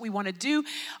accomplish, what we want to do.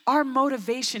 Our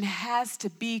motivation has to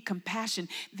be compassion.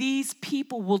 These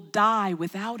people will die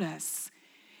without us.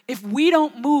 If we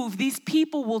don't move, these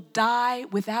people will die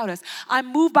without us.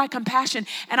 I'm moved by compassion,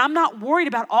 and I'm not worried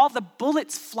about all the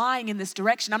bullets flying in this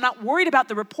direction. I'm not worried about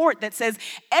the report that says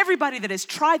everybody that has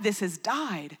tried this has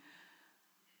died.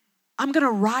 I'm going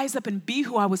to rise up and be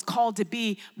who I was called to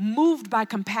be, moved by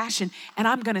compassion, and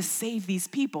I'm going to save these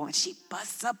people. And she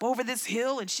busts up over this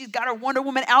hill, and she's got her Wonder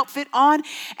Woman outfit on,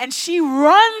 and she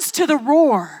runs to the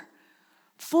roar,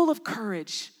 full of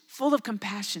courage, full of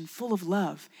compassion, full of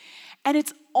love. And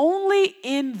it's only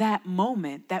in that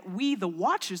moment that we, the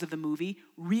watchers of the movie,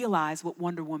 realize what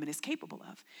Wonder Woman is capable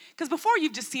of. Because before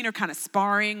you've just seen her kind of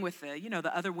sparring with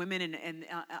the other women and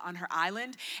on her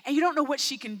island, and you don't know what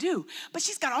she can do. But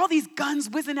she's got all these guns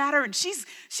whizzing at her, and she's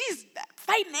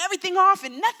fighting everything off,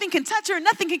 and nothing can touch her, and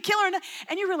nothing can kill her.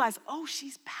 And you realize, oh,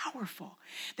 she's powerful.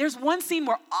 There's one scene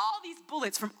where all these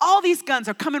bullets from all these guns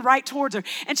are coming right towards her,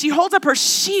 and she holds up her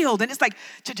shield, and it's like,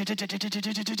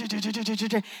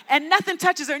 and nothing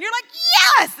touches her. And you're like,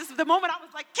 yes! This is the moment I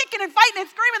was like kicking and fighting and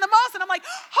screaming the most, and I'm like,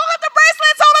 hold up the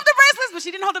bracelets, but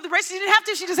she didn't hold up the bracelets, she didn't have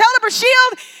to, she just held up her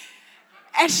shield,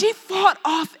 and she fought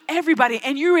off everybody,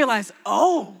 and you realize,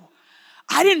 oh,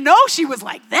 I didn't know she was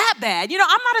like that bad. I'm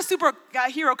not a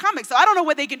superhero comic, so I don't know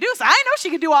what they can do, so I didn't know she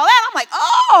could do all that. I'm like,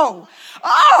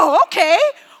 oh, okay,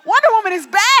 Wonder Woman is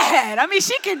bad. I mean,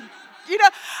 she can,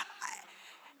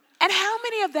 and how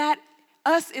many of that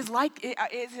us is like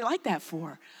that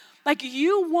for? Like,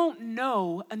 you won't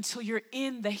know until you're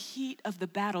in the heat of the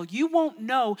battle. You won't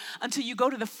know until you go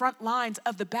to the front lines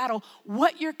of the battle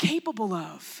what you're capable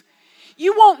of.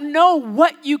 You won't know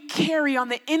what you carry on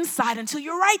the inside until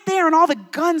you're right there and all the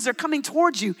guns are coming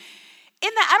towards you. In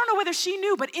that, I don't know whether she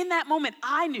knew, but in that moment,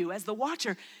 I knew as the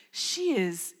watcher, she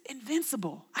is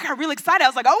invincible. I got real excited. I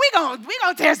was like, oh, we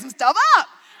gonna tear some stuff up.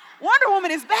 Wonder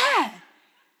Woman is bad.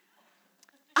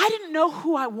 I didn't know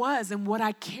who I was and what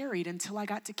I carried until I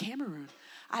got to Cameroon.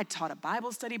 I'd taught a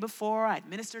Bible study before, I'd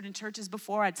ministered in churches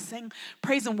before, I'd sang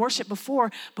praise and worship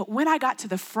before, but when I got to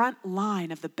the front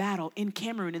line of the battle in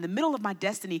Cameroon, in the middle of my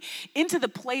destiny, into the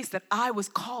place that I was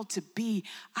called to be,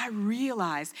 I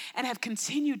realized and have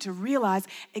continued to realize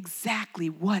exactly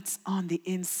what's on the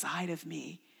inside of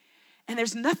me. And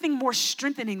there's nothing more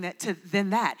strengthening than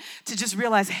that, to just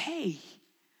realize, hey,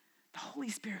 the Holy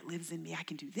Spirit lives in me. I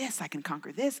can do this. I can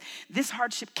conquer this. This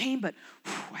hardship came, but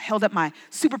I held up my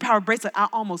superpower bracelet. I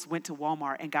almost went to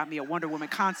Walmart and got me a Wonder Woman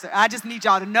concert. I just need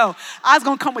y'all to know. I was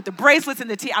going to come with the bracelets and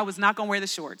the tee. I was not going to wear the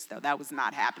shorts, though. That was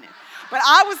not happening. But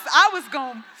I was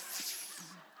going.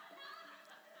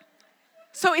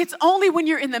 So it's only when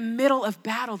you're in the middle of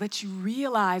battle that you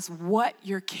realize what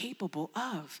you're capable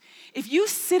of. If you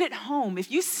sit at home, if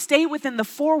you stay within the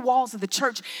four walls of the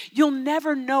church, you'll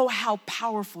never know how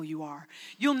powerful you are.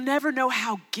 You'll never know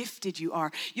how gifted you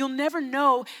are. You'll never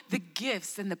know the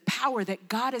gifts and the power that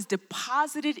God has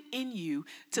deposited in you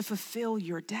to fulfill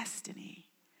your destiny.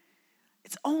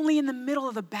 It's only in the middle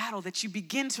of the battle that you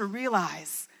begin to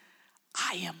realize,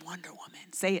 I am Wonder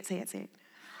Woman. Say it, say it, say it.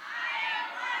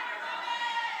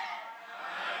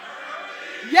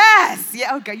 Yes.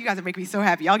 Yeah. Okay. You guys are making me so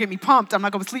happy. Y'all get me pumped. I'm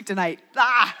not going to sleep tonight.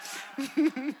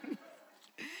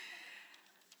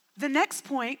 The next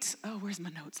point. Oh, where's my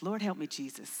notes? Lord help me,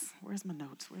 Jesus. Where's my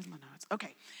notes?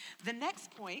 Okay. The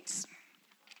next point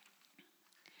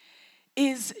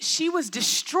is she was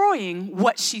destroying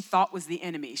what she thought was the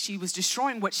enemy. She was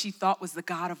destroying what she thought was the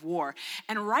God of war.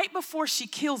 And right before she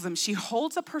kills him, she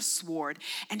holds up her sword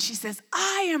and she says,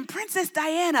 I am Princess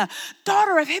Diana,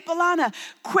 daughter of Hippolyta,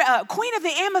 queen of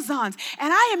the Amazons,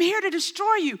 and I am here to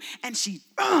destroy you. And she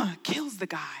kills the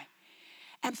guy.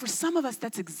 And for some of us,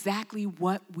 that's exactly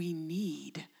what we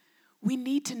need. We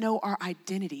need to know our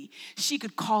identity. She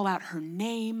could call out her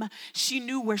name. She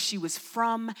knew where she was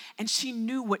from, and she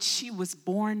knew what she was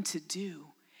born to do.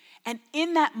 And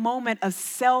in that moment of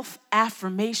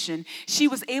self-affirmation, she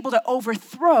was able to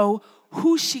overthrow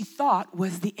who she thought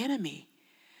was the enemy.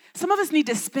 Some of us need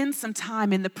to spend some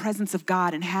time in the presence of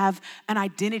God and have an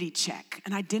identity check,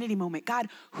 an identity moment. God,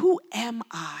 who am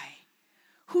I?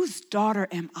 Whose daughter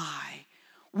am I?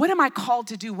 What am I called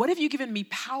to do? What have you given me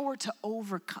power to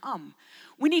overcome?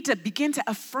 We need to begin to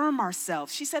affirm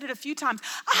ourselves. She said it a few times.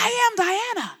 I am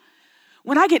Diana.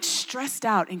 When I get stressed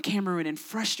out in Cameroon and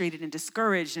frustrated and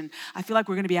discouraged and I feel like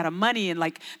we're going to be out of money and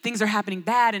like things are happening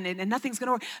bad and nothing's going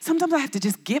to work, sometimes I have to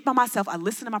just get by myself. I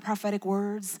listen to my prophetic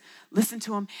words, listen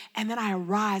to them, and then I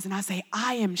arise and I say,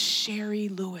 I am Sherry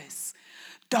Lewis,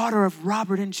 daughter of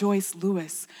Robert and Joyce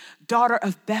Lewis, daughter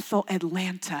of Bethel,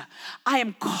 Atlanta. I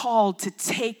am called to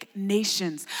take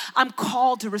nations. I'm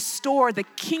called to restore the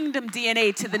kingdom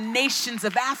DNA to the nations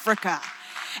of Africa.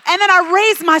 And then I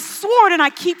raise my sword and I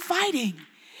keep fighting.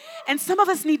 And some of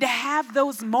us need to have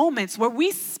those moments where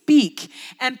we speak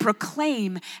and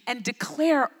proclaim and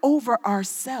declare over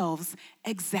ourselves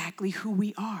exactly who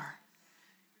we are.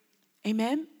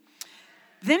 Amen?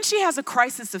 Then she has a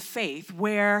crisis of faith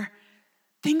where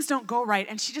things don't go right,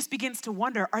 and she just begins to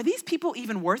wonder, are these people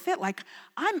even worth it? Like,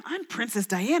 I'm Princess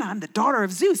Diana, I'm the daughter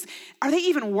of Zeus. Are they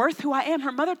even worth who I am?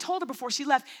 Her mother told her before she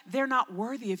left, they're not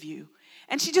worthy of you.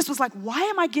 And she just was like, why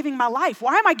am I giving my life?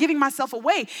 Why am I giving myself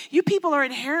away? You people are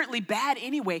inherently bad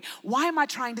anyway. Why am I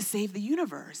trying to save the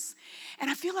universe? And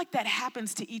I feel like that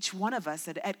happens to each one of us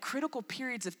at critical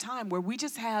periods of time where we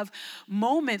just have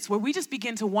moments where we just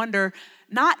begin to wonder,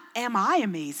 not am I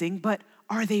amazing, but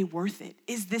are they worth it?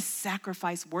 Is this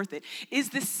sacrifice worth it? Is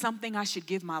this something I should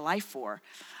give my life for?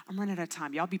 I'm running out of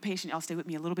time. Y'all be patient. Y'all stay with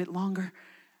me a little bit longer.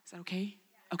 Is that okay?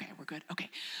 Okay, we're good. Okay.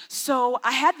 So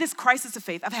I had this crisis of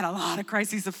faith. I've had a lot of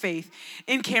crises of faith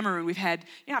in Cameroon. We've had,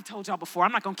 I've told y'all before,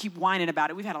 I'm not going to keep whining about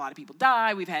it. We've had a lot of people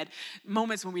die. We've had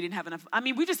moments when we didn't have enough.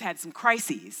 We just had some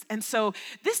crises. And so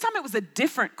this time it was a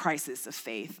different crisis of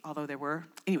faith, although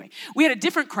we had a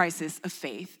different crisis of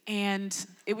faith, and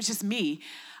it was just me.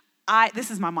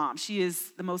 This is my mom. She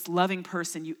is the most loving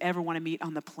person you ever want to meet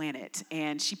on the planet.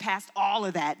 And she passed all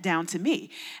of that down to me.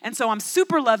 And so I'm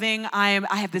super loving. I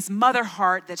have this mother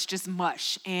heart that's just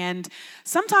mush. And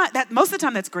most of the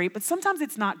time that's great, but sometimes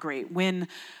it's not great. When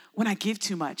when I give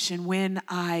too much and when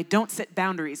I don't set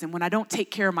boundaries and when I don't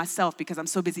take care of myself because I'm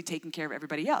so busy taking care of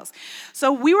everybody else.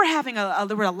 So we were having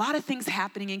there were a lot of things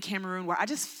happening in Cameroon where I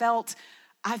just felt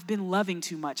I've been loving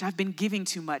too much. I've been giving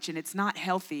too much, and it's not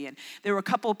healthy. And there were a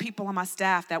couple of people on my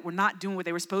staff that were not doing what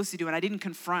they were supposed to do, and I didn't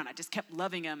confront. I just kept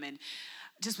loving them and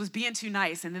just was being too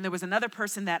nice. And then there was another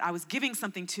person that I was giving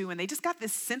something to, and they just got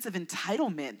this sense of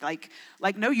entitlement, like,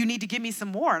 no, you need to give me some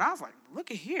more. And I was like, look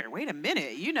at here, wait a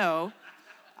minute,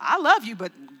 I love you,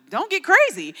 but don't get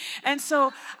crazy. And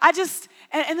so I just,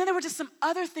 and then there were just some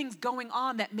other things going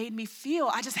on that made me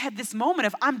feel, I just had this moment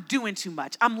of I'm doing too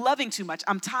much. I'm loving too much.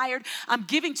 I'm tired. I'm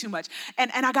giving too much.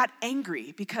 And I got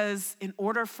angry because in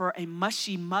order for a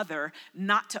mushy mother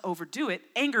not to overdo it,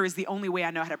 anger is the only way I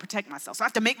know how to protect myself. So I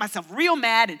have to make myself real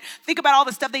mad and think about all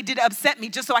the stuff they did to upset me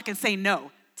just so I can say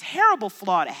no. Terrible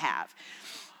flaw to have.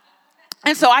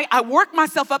 And so I worked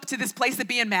myself up to this place of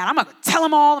being mad. I'm going to tell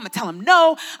them all. I'm going to tell them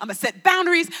no. I'm going to set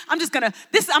boundaries. I'm not going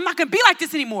to be like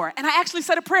this anymore. And I actually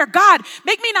said a prayer, God,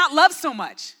 make me not love so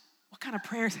much. What kind of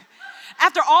prayers?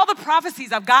 After all the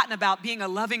prophecies I've gotten about being a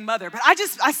loving mother, but I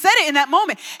said it in that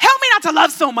moment. Help me not to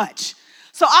love so much.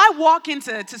 So I walk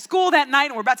into school that night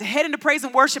and we're about to head into praise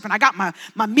and worship and I got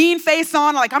my mean face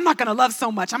on. Like, I'm not going to love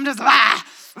so much. I'm just,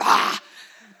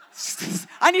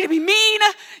 I need to be mean.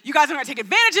 You guys are going to take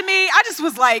advantage of me. I just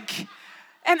was like,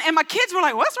 and my kids were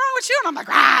like, what's wrong with you? And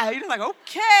I'm like,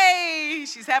 okay,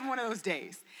 she's having one of those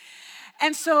days.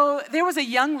 And so there was a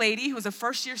young lady who was a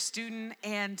first-year student,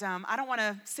 and I don't want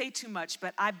to say too much,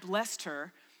 but I blessed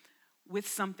her with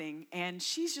something, and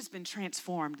she's just been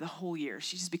transformed the whole year.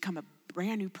 She's just become a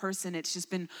brand new person. It's just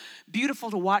been beautiful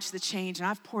to watch the change, and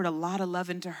I've poured a lot of love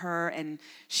into her, and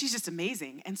she's just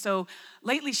amazing. And so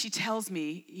lately she tells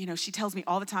me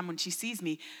all the time when she sees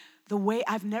me, the way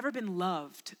I've never been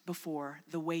loved before,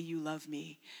 the way you love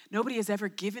me. Nobody has ever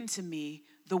given to me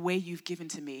the way you've given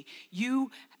to me.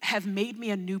 You have made me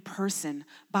a new person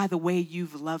by the way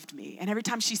you've loved me. And every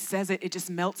time she says it, it just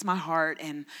melts my heart,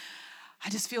 and I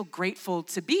just feel grateful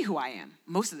to be who I am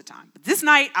most of the time. But this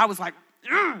night, I was like,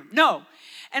 no.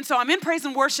 And so I'm in praise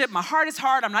and worship. My heart is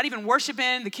hard. I'm not even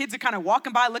worshiping. The kids are kind of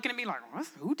walking by looking at me like,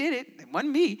 who did it? It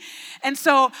wasn't me. And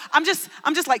so I'm just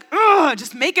like,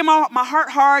 just making my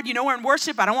heart hard. We're in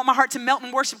worship. I don't want my heart to melt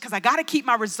in worship because I got to keep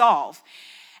my resolve.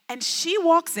 And she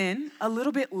walks in a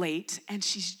little bit late, and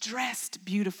she's dressed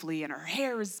beautifully, and her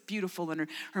hair is beautiful, and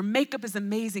her makeup is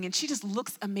amazing, and she just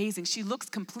looks amazing. She looks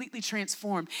completely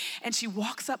transformed. And she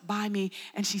walks up by me,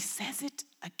 and she says it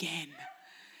again.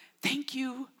 Thank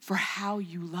you for how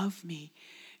you love me.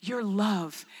 Your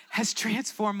love has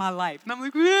transformed my life. And I'm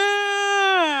like,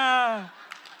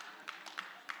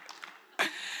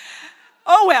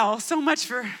 oh, well, so much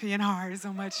for being hard,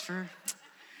 so much for...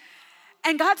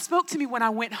 And God spoke to me when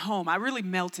I went home. I really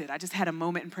melted. I just had a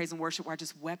moment in praise and worship where I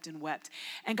just wept and wept.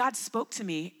 And God spoke to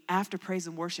me after praise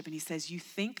and worship, and he says, you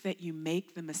think that you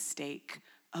make the mistake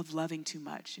of loving too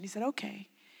much. And he said, okay,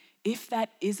 if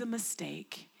that is a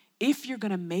mistake, if you're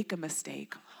going to make a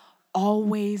mistake,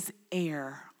 always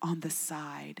err on the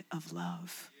side of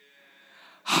love.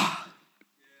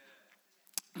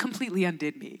 Completely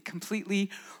undid me,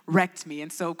 completely wrecked me.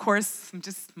 And so, of course, I'm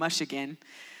just mush again.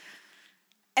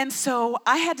 And so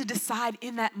I had to decide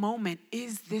in that moment,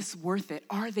 is this worth it?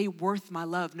 Are they worth my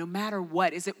love no matter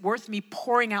what? Is it worth me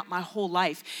pouring out my whole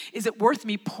life? Is it worth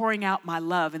me pouring out my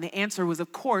love? And the answer was,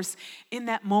 of course, in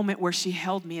that moment where she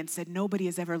held me and said, nobody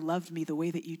has ever loved me the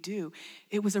way that you do.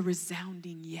 It was a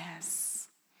resounding yes.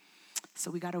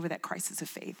 So we got over that crisis of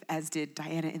faith, as did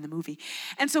Diana in the movie.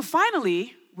 And so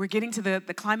finally, we're getting to the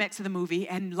climax of the movie,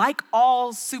 and like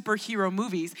all superhero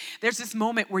movies, there's this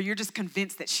moment where you're just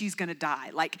convinced that she's gonna die.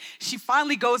 Like, she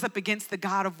finally goes up against the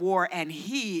God of War, and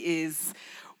he's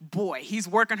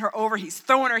working her over. He's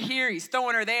throwing her here, he's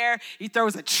throwing her there. He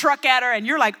throws a truck at her, and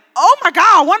you're like, oh my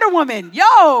God, Wonder Woman,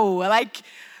 yo,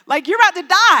 like you're about to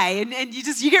die, and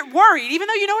you get worried. Even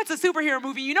though you know it's a superhero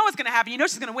movie, you know what's gonna happen, you know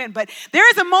she's gonna win, but there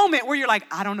is a moment where you're like,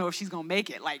 I don't know if she's gonna make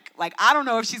it. Like I don't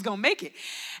know if she's gonna make it.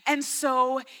 And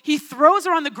so he throws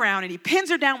her on the ground and he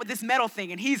pins her down with this metal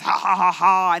thing, and he's ha ha ha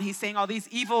ha, and he's saying all these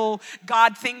evil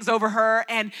God things over her,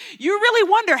 and you really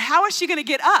wonder, how is she gonna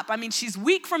get up? I mean, she's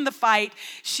weak from the fight,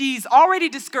 she's already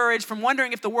discouraged from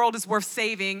wondering if the world is worth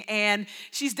saving, and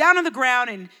she's down on the ground,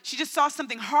 and she just saw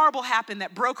something horrible happen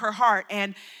that broke her heart.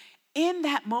 And in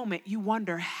that moment, you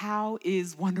wonder, how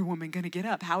is Wonder Woman gonna get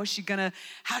up? How's she gonna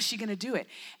do it?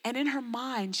 And in her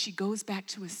mind, she goes back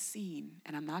to a scene,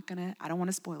 and I don't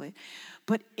wanna spoil it,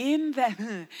 but in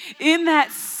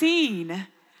that scene,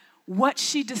 what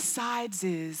she decides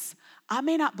is, I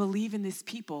may not believe in these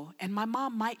people, and my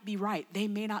mom might be right. They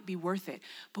may not be worth it.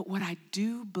 But what I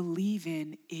do believe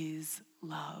in is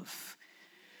love.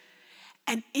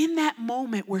 And in that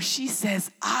moment where she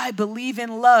says, I believe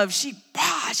in love, she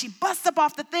busts up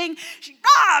off the thing.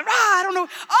 I don't know.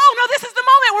 Oh, no, this is the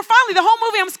moment where finally the whole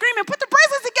movie I'm screaming, put the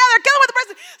bracelets together, kill him with the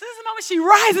bracelets. So this is the moment she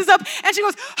rises up and she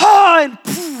goes, and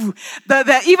poof,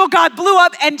 the evil god blew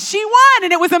up and she won,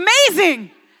 and it was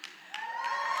amazing.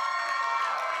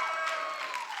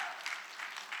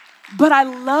 But I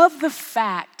love the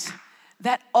fact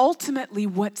that ultimately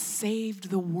what saved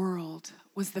the world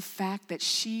was the fact that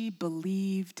she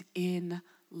believed in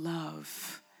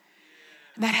love.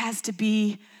 And that has to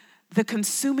be the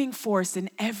consuming force in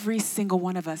every single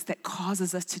one of us that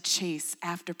causes us to chase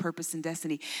after purpose and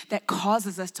destiny, that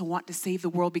causes us to want to save the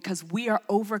world because we are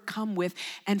overcome with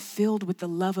and filled with the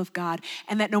love of God.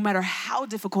 And that no matter how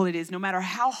difficult it is, no matter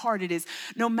how hard it is,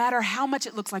 no matter how much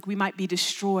it looks like we might be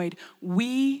destroyed,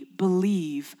 we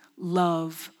believe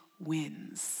love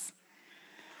wins.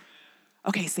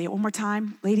 Okay, say it one more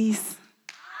time, ladies.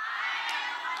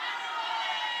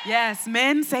 Yes,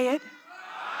 men, say it.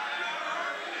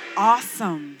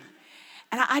 Awesome.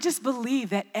 And I just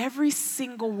believe that every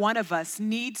single one of us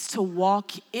needs to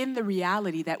walk in the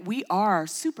reality that we are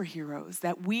superheroes,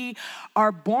 that we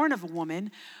are born of a woman,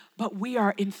 but we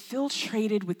are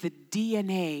infiltrated with the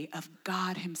DNA of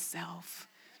God himself.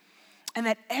 And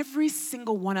that every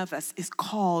single one of us is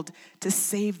called to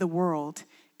save the world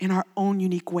in our own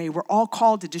unique way. We're all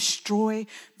called to destroy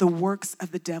the works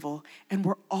of the devil, and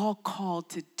we're all called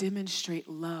to demonstrate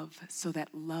love so that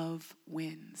love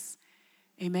wins.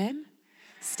 Amen?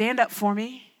 Stand up for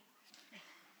me.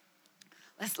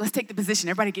 Let's take the position.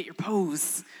 Everybody get your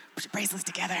pose. Put your bracelets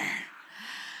together.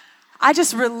 I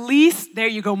just release, there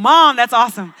you go, Mom, that's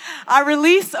awesome. I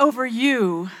release over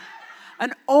you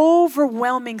an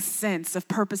overwhelming sense of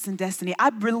purpose and destiny.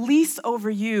 I release over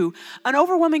you an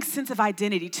overwhelming sense of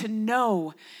identity to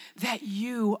know that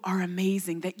you are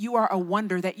amazing, that you are a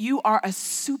wonder, that you are a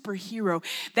superhero,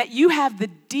 that you have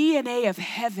the DNA of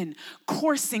heaven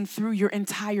coursing through your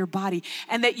entire body,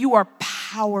 and that you are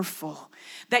powerful,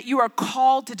 that you are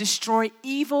called to destroy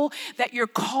evil, that you're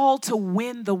called to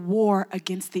win the war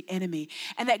against the enemy,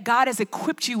 and that God has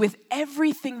equipped you with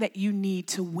everything that you need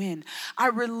to win. I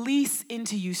release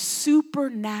into you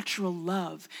supernatural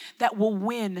love that will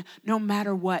win no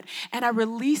matter what. And I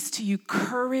release to you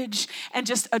courage and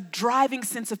just a driving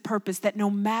sense of purpose that no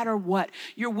matter what,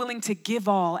 you're willing to give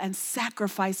all and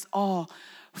sacrifice all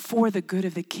for the good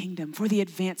of the kingdom, for the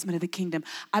advancement of the kingdom.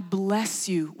 I bless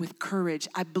you with courage.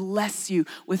 I bless you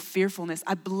with fearfulness.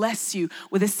 I bless you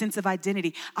with a sense of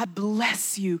identity. I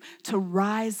bless you to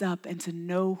rise up and to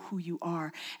know who you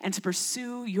are and to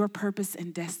pursue your purpose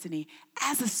and destiny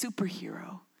as a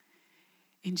superhero.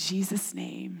 In Jesus'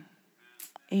 name,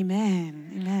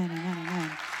 amen, amen, amen,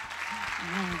 amen,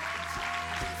 amen.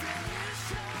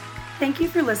 Thank you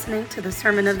for listening to the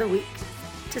Sermon of the Week.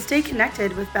 To stay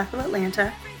connected with Bethel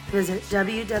Atlanta, visit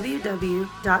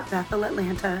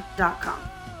www.bethelatlanta.com.